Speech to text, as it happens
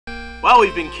Well,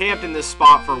 we've been camped in this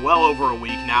spot for well over a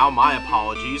week now. My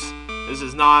apologies. This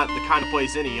is not the kind of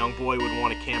place any young boy would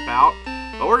want to camp out.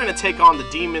 But we're going to take on the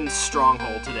Demon's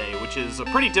Stronghold today, which is a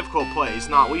pretty difficult place,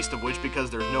 not least of which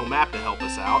because there's no map to help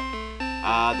us out.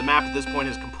 The map at this point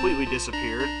has completely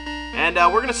disappeared. And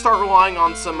we're going to start relying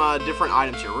on some different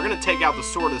items here. We're going to take out the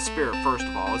Sword of the Spirit first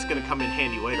of all. It's going to come in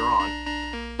handy later on.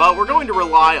 But we're going to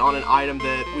rely on an item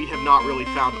that we have not really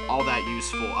found all that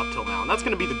useful up till now, and that's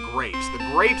going to be the grapes. The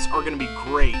grapes are going to be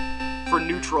great for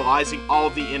neutralizing all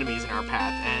of the enemies in our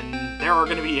path, and there are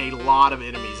going to be a lot of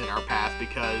enemies in our path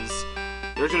because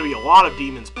there's going to be a lot of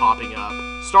demons popping up,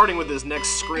 starting with this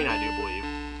next screen, I do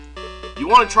believe. You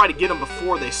want to try to get them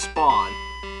before they spawn,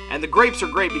 and the grapes are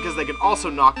great because they can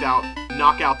also knock out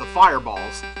the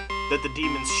fireballs that the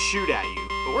demons shoot at you.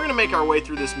 But we're going to make our way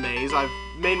through this maze. I've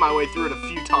made my way through it a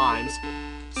few times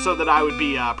so that I would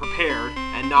be prepared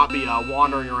and not be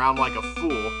wandering around like a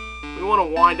fool. We want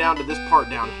to wind down to this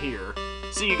part down here.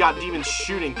 See, you got demons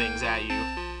shooting things at you,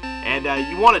 and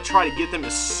you want to try to get them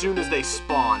as soon as they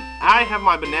spawn. I have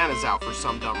my bananas out for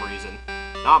some dumb reason,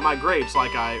 not my grapes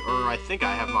I think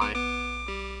I have my...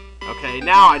 Okay,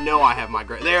 now I know I have my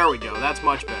grapes. There we go, that's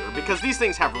much better, because these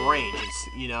things have range.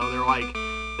 You know, they're like,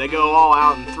 they go all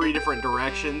out in 3 different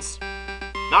directions.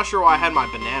 Not sure why I had my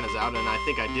bananas out, and I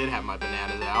think I did have my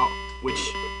bananas out, which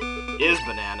is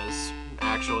bananas,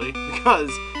 actually,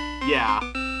 because, yeah,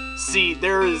 see,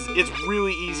 it's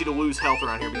really easy to lose health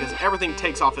around here, because everything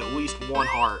takes off at least 1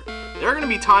 heart. There are going to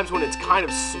be times when it's kind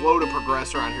of slow to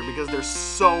progress around here, because there's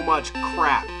so much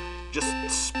crap just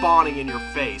spawning in your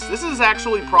face. This is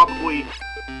actually probably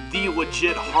the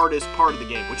legit hardest part of the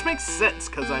game, which makes sense,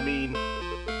 because, I mean,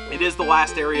 it is the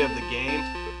last area of the game.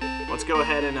 Let's go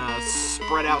ahead and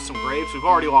spread out some grapes. We've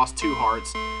already lost 2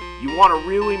 hearts. You want to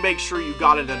really make sure you've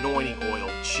got an anointing oil,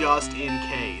 just in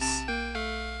case.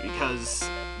 Because,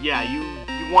 yeah,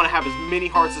 you want to have as many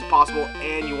hearts as possible,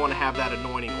 and you want to have that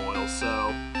anointing oil. So,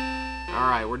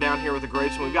 alright, we're down here with the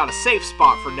grapes, and we've got a safe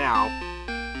spot for now.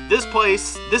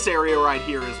 This area right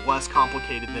here is less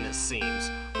complicated than it seems.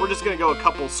 We're just going to go a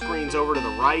couple screens over to the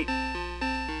right,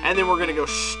 and then we're going to go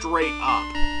straight up.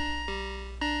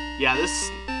 Yeah,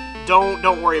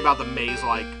 don't worry about the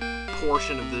maze-like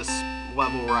portion of this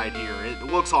level right here.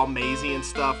 It looks all mazy and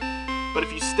stuff, but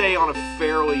if you stay on a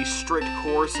fairly strict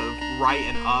course of right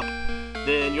and up,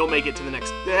 then you'll make it to the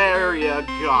next area.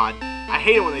 God, I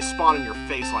hate it when they spawn in your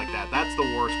face like that. That's the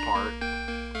worst part.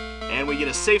 And we get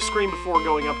a safe screen before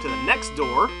going up to the next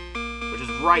door, which is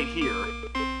right here.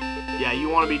 Yeah, you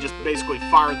want to be just basically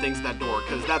firing things at that door,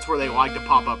 because that's where they like to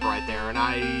pop up right there, and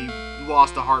I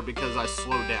lost a heart because I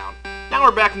slowed down. Now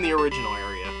we're back in the original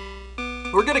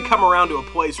area. We're going to come around to a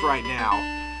place right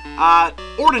now.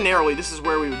 Ordinarily, this is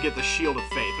where we would get the Shield of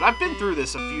Faith. And I've been through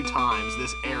this a few times,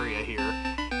 this area here.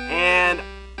 And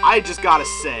I just got to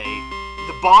say,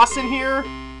 the boss in here,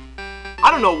 I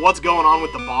don't know what's going on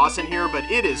with the boss in here, but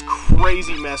it is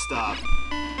crazy messed up.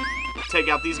 Take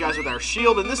out these guys with our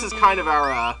shield, and this is kind of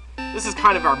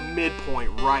our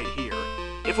midpoint right here.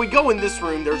 If we go in this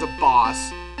room, there's a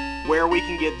boss where we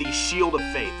can get the Shield of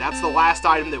Faith. That's the last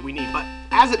item that we need, but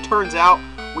as it turns out,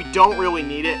 we don't really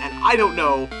need it, and I don't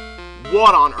know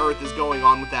what on earth is going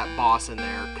on with that boss in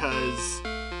there, because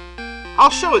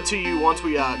I'll show it to you once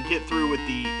we get through with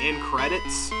the end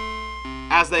credits,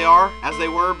 as they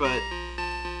were, but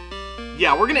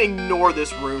yeah, we're going to ignore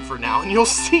this room for now, and you'll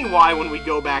see why when we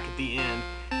go back at the end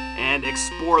and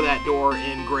explore that door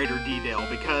in greater detail,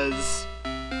 because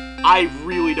I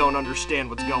really don't understand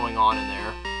what's going on in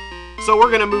there. So we're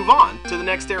going to move on to the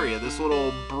next area, this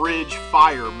little bridge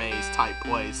fire maze type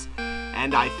place.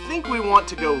 And I think we want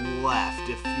to go left,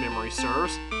 if memory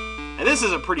serves. And this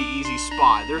is a pretty easy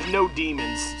spot. There's no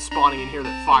demons spawning in here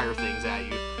that fire things at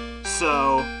you.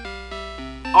 So,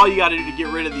 all you got to do to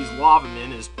get rid of these lava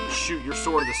men is shoot your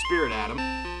Sword of the Spirit at them.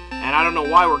 And I don't know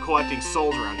why we're collecting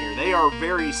souls around here. They are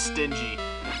very stingy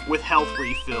with health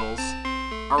refills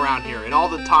around here. And all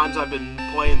the times I've been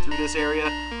playing through this area,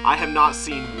 I have not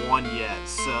seen one yet,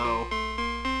 so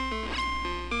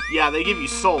yeah, they give you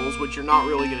souls, which you're not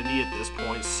really going to need at this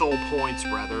point. Soul points,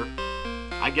 rather.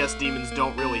 I guess demons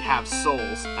don't really have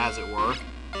souls, as it were.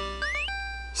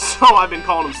 So I've been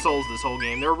calling them souls this whole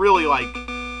game. They're really like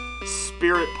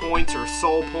spirit points or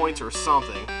soul points or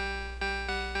something.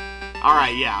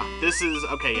 Alright, yeah, this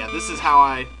is how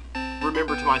I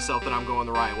remember to myself that I'm going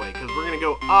the right way, because we're going to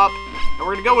go up, and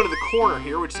we're going to go into the corner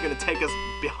here, which is going to take us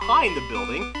behind the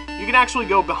building. You can actually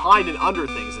go behind and under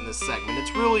things in this segment.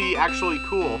 It's really actually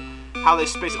cool how they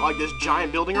space it, like this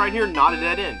giant building right here, not a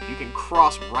dead end. You can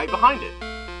cross right behind it.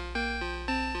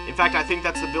 In fact, I think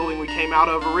that's the building we came out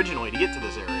of originally to get to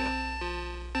this area.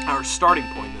 Or our starting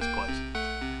point in this place.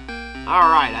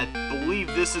 Alright, I believe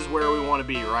this is where we want to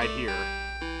be, right here.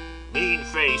 Mean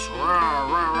face, roar,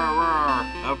 roar, roar, roar.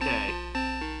 Okay.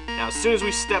 Now, as soon as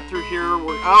we step through here,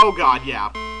 oh god,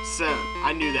 yeah. So,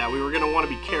 I knew that. We were going to want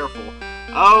to be careful.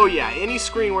 Oh yeah, any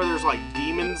screen where there's like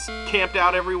demons camped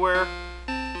out everywhere,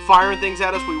 firing things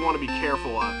at us, we want to be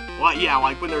careful of. Well, yeah,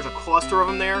 like when there's a cluster of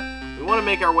them there, we want to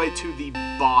make our way to the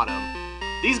bottom.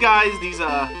 These guys, these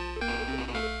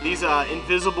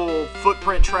invisible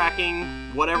footprint tracking,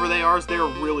 whatever they are, they're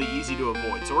really easy to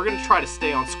avoid. So we're going to try to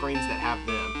stay on screens that have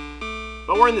them.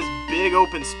 But we're in this big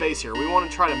open space here. We want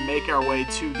to try to make our way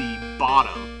to the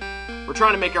bottom. We're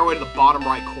trying to make our way to the bottom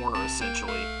right corner,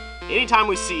 essentially. Anytime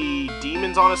we see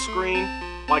demons on a screen,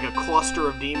 like a cluster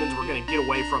of demons, we're going to get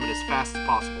away from it as fast as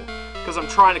possible, because I'm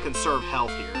trying to conserve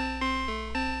health here.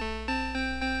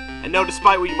 And no,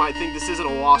 despite what you might think, this isn't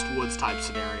a Lost Woods type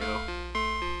scenario.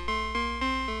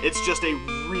 It's just a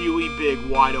really big,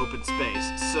 wide open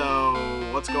space. So,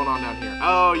 what's going on down here?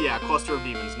 Oh yeah, cluster of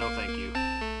demons, no thank you.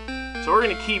 So we're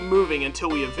going to keep moving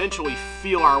until we eventually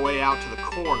feel our way out to the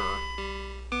corner.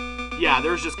 Yeah,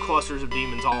 there's just clusters of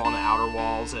demons all on the outer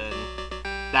walls, and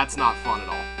that's not fun at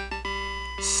all.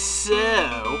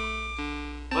 So,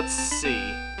 let's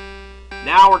see.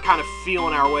 Now we're kind of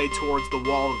feeling our way towards the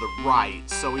wall of the right,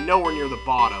 so we know we're near the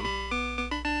bottom.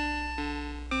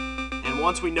 And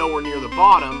once we know we're near the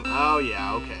bottom, oh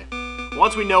yeah, okay.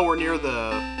 Once we know we're near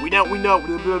the, we know we're near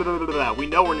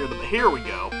the, here we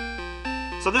go.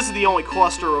 So this is the only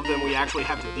cluster of them we actually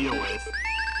have to deal with.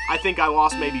 I think I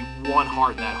lost maybe one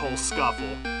heart in that whole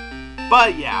scuffle.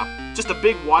 But yeah, just a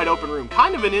big wide open room.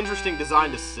 Kind of an interesting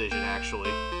design decision, actually.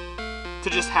 To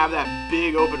just have that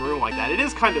big open room like that. It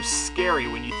is kind of scary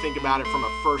when you think about it from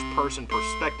a first person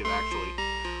perspective, actually.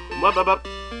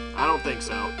 I don't think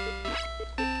so.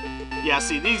 Yeah,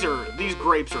 see, these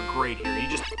grapes are great here. You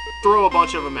just throw a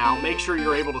bunch of them out. Make sure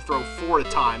you're able to throw 4 at a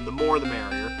time. The more the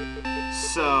merrier.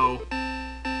 So,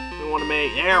 we want to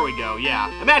make, there we go,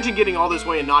 yeah. Imagine getting all this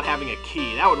way and not having a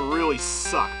key. That would really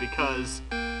suck because,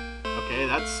 okay,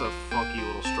 that's a funky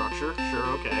little structure. Sure,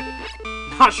 okay.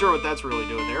 Not sure what that's really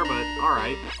doing there, but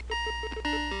alright.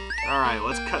 Alright,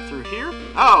 let's cut through here.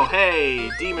 Oh,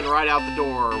 hey, demon right out the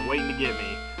door, waiting to get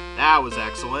me. That was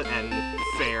excellent and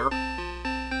fair.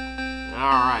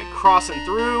 Alright, crossing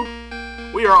through.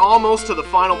 We are almost to the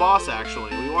final boss,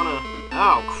 actually. We want to,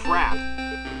 oh, crap.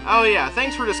 Oh yeah,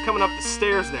 thanks for just coming up the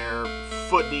stairs there,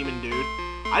 foot demon dude.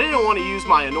 I didn't want to use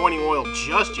my anointing oil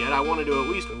just yet. I wanted to at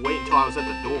least wait until I was at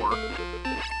the door.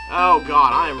 Oh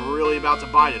god, I am really about to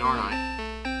bite it, aren't I?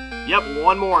 Yep,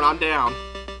 one more and I'm down.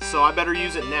 So I better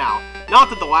use it now. Not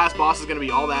that the last boss is going to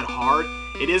be all that hard.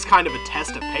 It is kind of a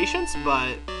test of patience,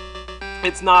 but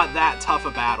it's not that tough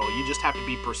a battle. You just have to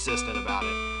be persistent about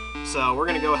it. So we're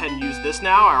going to go ahead and use this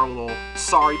now, our little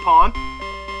sorry pawn.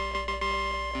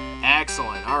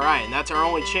 Excellent. Alright, and that's our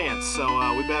only chance. So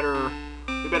we better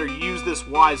use this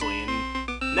wisely.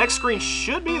 And next screen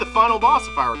should be the final boss,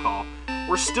 if I recall.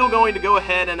 We're still going to go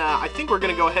ahead and I think we're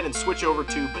going to go ahead and switch over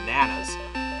to bananas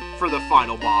for the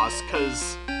final boss,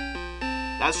 because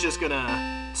that's just going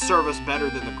to serve us better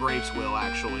than the grapes will,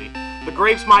 actually. The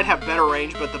grapes might have better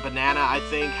range, but the banana, I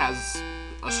think, has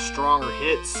a stronger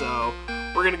hit, so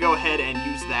we're going to go ahead and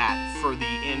use that for the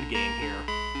end game here.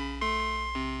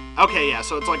 Okay, yeah,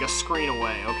 so it's like a screen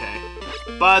away, okay.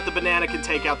 But the banana can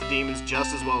take out the demons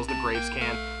just as well as the grapes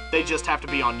can. They just have to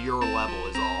be on your level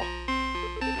is all.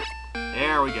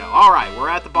 There we go. Alright, we're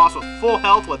at the boss with full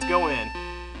health. Let's go in.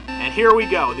 And here we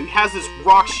go. He has this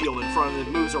rock shield in front of him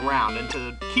that moves around. And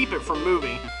to keep it from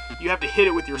moving, you have to hit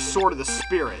it with your sword of the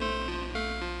spirit.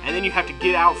 And then you have to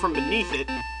get out from beneath it.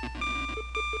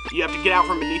 You have to get out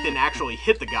from beneath it and actually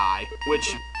hit the guy.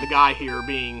 Which, the guy here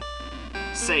being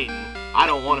Satan. I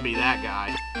don't want to be that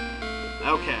guy.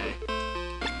 Okay.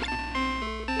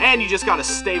 And you just gotta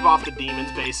stave off the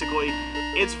demons, basically.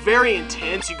 It's very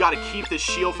intense. You gotta keep this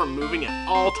shield from moving at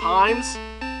all times.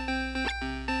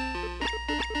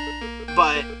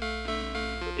 But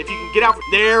if you can get out,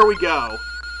 there we go.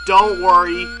 Don't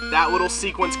worry, that little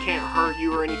sequence can't hurt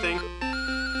you or anything.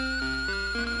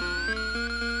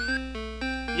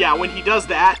 Yeah, when he does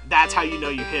that, that's how you know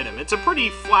you hit him. It's a pretty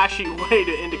flashy way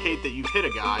to indicate that you've hit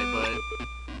a guy, but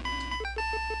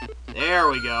there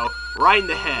we go. Right in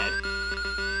the head.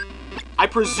 I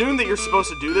presume that you're supposed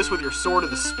to do this with your Sword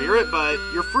of the Spirit, but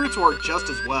your fruits work just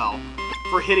as well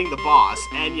for hitting the boss.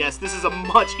 And yes, this is a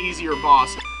much easier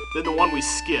boss than the one we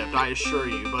skipped, I assure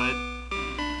you, but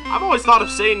I've always thought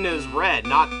of Satan as red,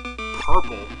 not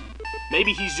purple.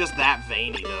 Maybe he's just that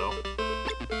veiny, though.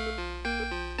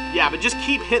 Yeah, but just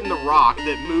keep hitting the rock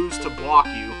that moves to block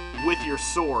you with your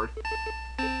sword.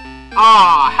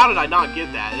 Ah, how did I not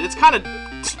get that? It's kind of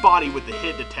spotty with the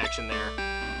hit detection there.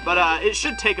 But it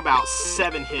should take about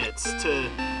 7 hits to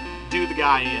do the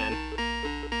guy in.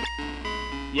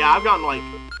 Yeah, I've gotten like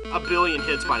a billion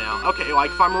hits by now. Okay, like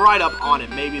if I'm right up on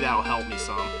it, maybe that'll help me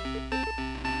some.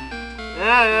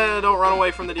 Don't run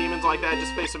away from the demons like that.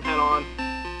 Just face them head on.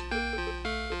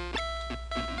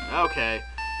 Okay.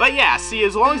 But yeah, see,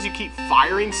 as long as you keep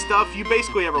firing stuff, you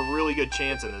basically have a really good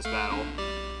chance in this battle.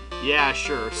 Yeah,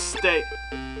 sure. Stay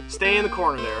in the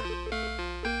corner there.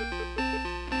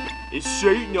 Is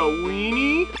Satan a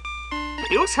weenie?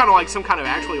 He looks kind of like some kind of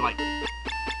actually like,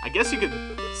 I guess you could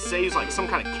say he's like some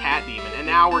kind of cat demon. And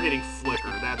now we're getting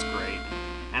flicker. That's great.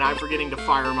 And I'm forgetting to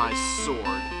fire my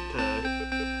sword.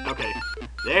 Okay,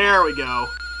 there we go.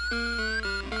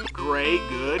 Great,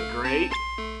 good, great.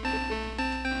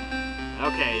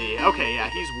 Okay, yeah,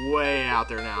 he's way out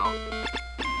there now.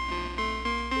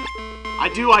 I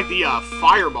do like the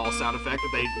fireball sound effect that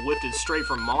they lifted straight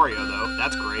from Mario, though.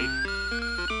 That's great.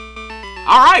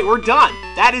 Alright, we're done.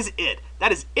 That is it.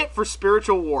 That is it for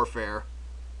spiritual warfare.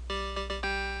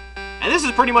 And this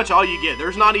is pretty much all you get.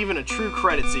 There's not even a true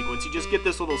credit sequence. You just get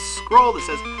this little scroll that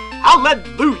says,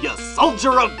 "Hallelujah,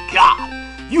 soldier of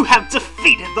God! You have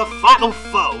defeated the final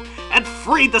foe and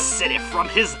freed the city from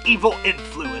his evil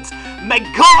influence. May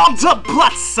God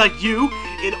bless you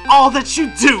in all that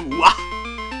you do."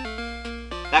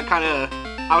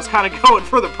 I was kind of going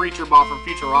for the preacher bot from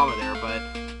Futurama there,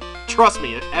 but trust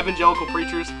me, evangelical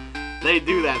preachers, they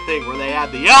do that thing where they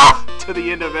add the to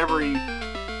the end of every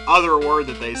other word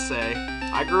that they say.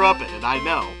 I grew up in it, I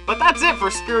know. But that's it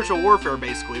for spiritual warfare,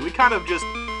 basically. We kind of just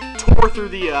tore through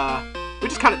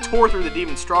the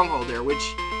demon stronghold there, which,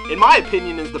 in my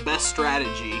opinion, is the best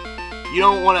strategy. You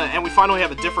don't want to, and we finally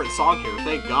have a different song here,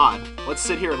 thank God. Let's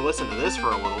sit here and listen to this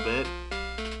for a little bit.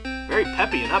 Very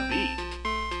peppy and upbeat.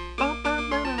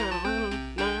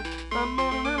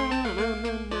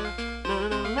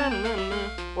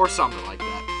 Or something like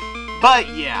that. But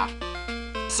yeah,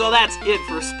 so that's it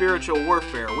for spiritual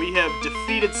warfare. We have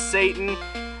defeated Satan,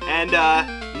 and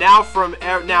now from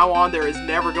now on there is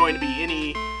never going to be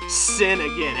any sin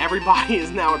again. Everybody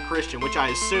is now a Christian, which I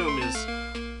assume is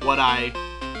what I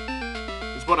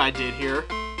did here.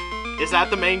 Is that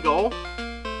the main goal?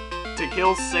 To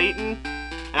kill Satan?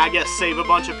 And I guess save a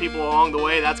bunch of people along the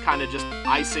way. That's kind of just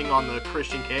icing on the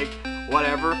Christian cake.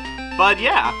 Whatever. But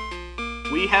yeah,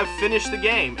 we have finished the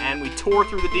game, and we tore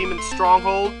through the demon's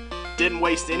stronghold. Didn't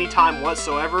waste any time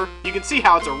whatsoever. You can see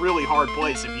how it's a really hard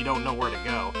place if you don't know where to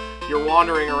go. You're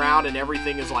wandering around and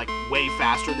everything is like way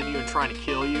faster than you and trying to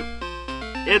kill you.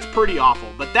 It's pretty awful.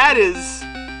 But that is,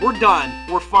 we're done.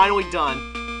 We're finally done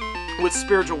with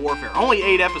spiritual warfare. Only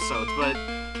 8 episodes, but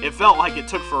it felt like it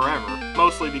took forever.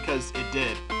 Mostly because it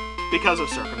did. Because of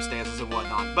circumstances and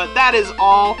whatnot. But that is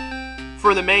all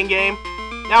for the main game.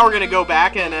 Now we're going to go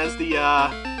back, and as the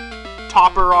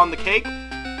topper on the cake,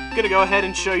 I'm going to go ahead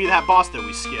and show you that boss that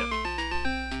we skipped.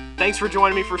 Thanks for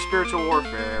joining me for spiritual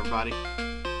warfare, everybody.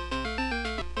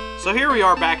 So here we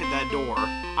are back at that door.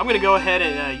 I'm going to go ahead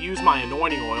and use my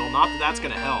anointing oil. Not that that's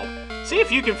going to help. See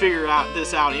if you can figure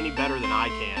this out any better than I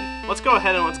can. Let's go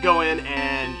ahead and let's go in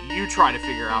and you try to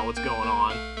figure out what's going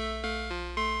on.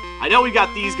 I know we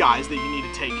got these guys that you need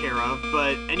to take care of,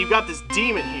 and you've got this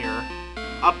demon here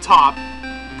up top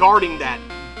guarding that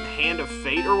hand of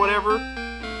fate or whatever.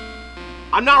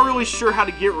 I'm not really sure how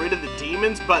to get rid of the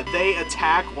demons, but they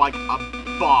attack like a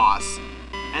boss.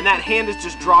 And that hand is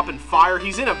just dropping fire.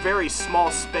 He's in a very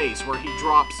small space where he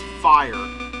drops fire.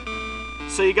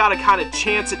 So you gotta kind of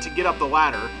chance it to get up the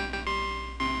ladder.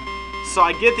 So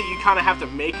I get that you kind of have to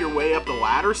make your way up the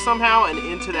ladder somehow and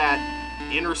into that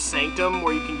inner sanctum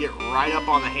where you can get right up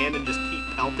on the hand and just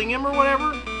keep pelting him or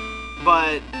whatever.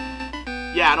 But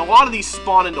yeah, and a lot of these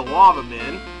spawn into lava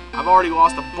men. I've already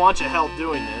lost a bunch of health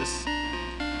doing this.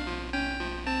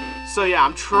 So yeah,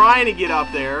 I'm trying to get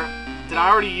up there. Did I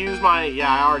already use my... Yeah,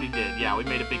 I already did. Yeah, we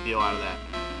made a big deal out of that.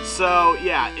 So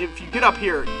yeah, if you get up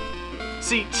here...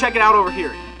 See, check it out over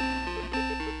here.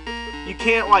 You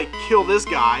can't, like, kill this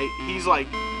guy. He's like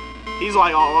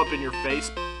all up in your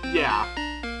face. Yeah.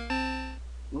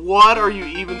 What are you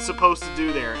even supposed to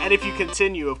do there? And if you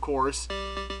continue, of course,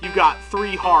 you've got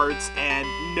 3 hearts and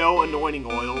no anointing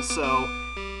oil, so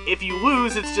if you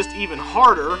lose, it's just even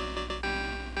harder.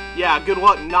 Yeah, good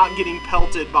luck not getting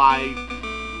pelted by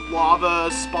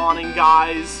lava spawning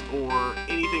guys or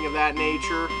anything of that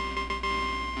nature.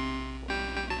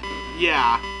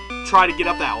 Yeah, try to get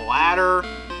up that ladder.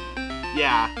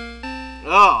 Yeah.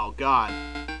 Oh, God.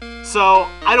 So,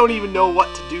 I don't even know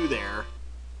what to do there.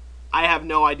 I have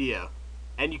no idea.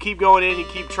 And you keep going in, you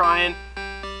keep trying.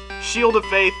 Shield of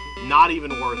Faith Not even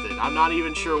worth it. I'm not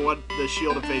even sure what the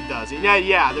Shield of Faith does. And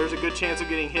yeah, there's a good chance of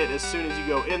getting hit as soon as you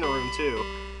go in the room too.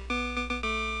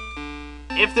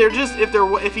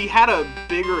 If he had a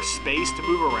bigger space to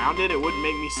move around it, it wouldn't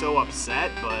make me so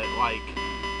upset. But like,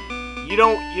 you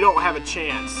don't have a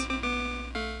chance.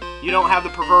 You don't have the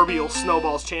proverbial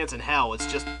snowball's chance in hell.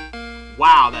 It's just,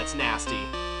 wow, that's nasty.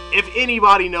 If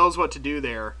anybody knows what to do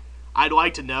there, I'd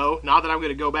like to know. Not that I'm going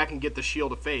to go back and get the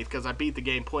Shield of Faith, because I beat the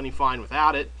game plenty fine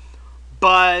without it.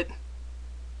 But,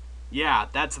 yeah,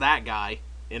 that's that guy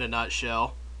in a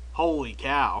nutshell. Holy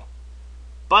cow.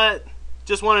 But,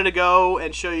 just wanted to go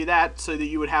and show you that so that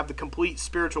you would have the complete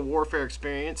spiritual warfare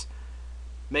experience.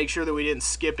 Make sure that we didn't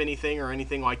skip anything or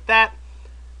anything like that.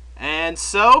 And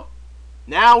so,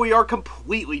 now we are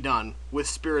completely done with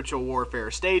spiritual warfare.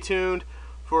 Stay tuned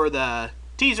for the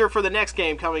teaser for the next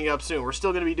game coming up soon. We're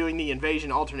still going to be doing the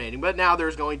invasion alternating, but now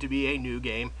there's going to be a new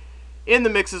game in the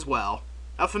mix as well.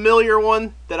 A familiar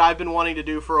one that I've been wanting to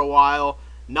do for a while.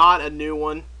 Not a new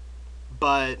one,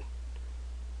 but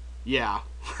yeah.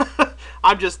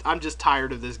 I'm just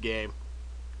tired of this game.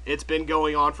 It's been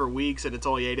going on for weeks and it's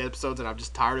only 8 episodes and I'm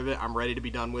just tired of it. I'm ready to be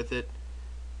done with it.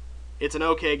 It's an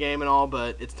okay game and all,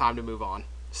 but it's time to move on.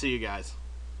 See you guys.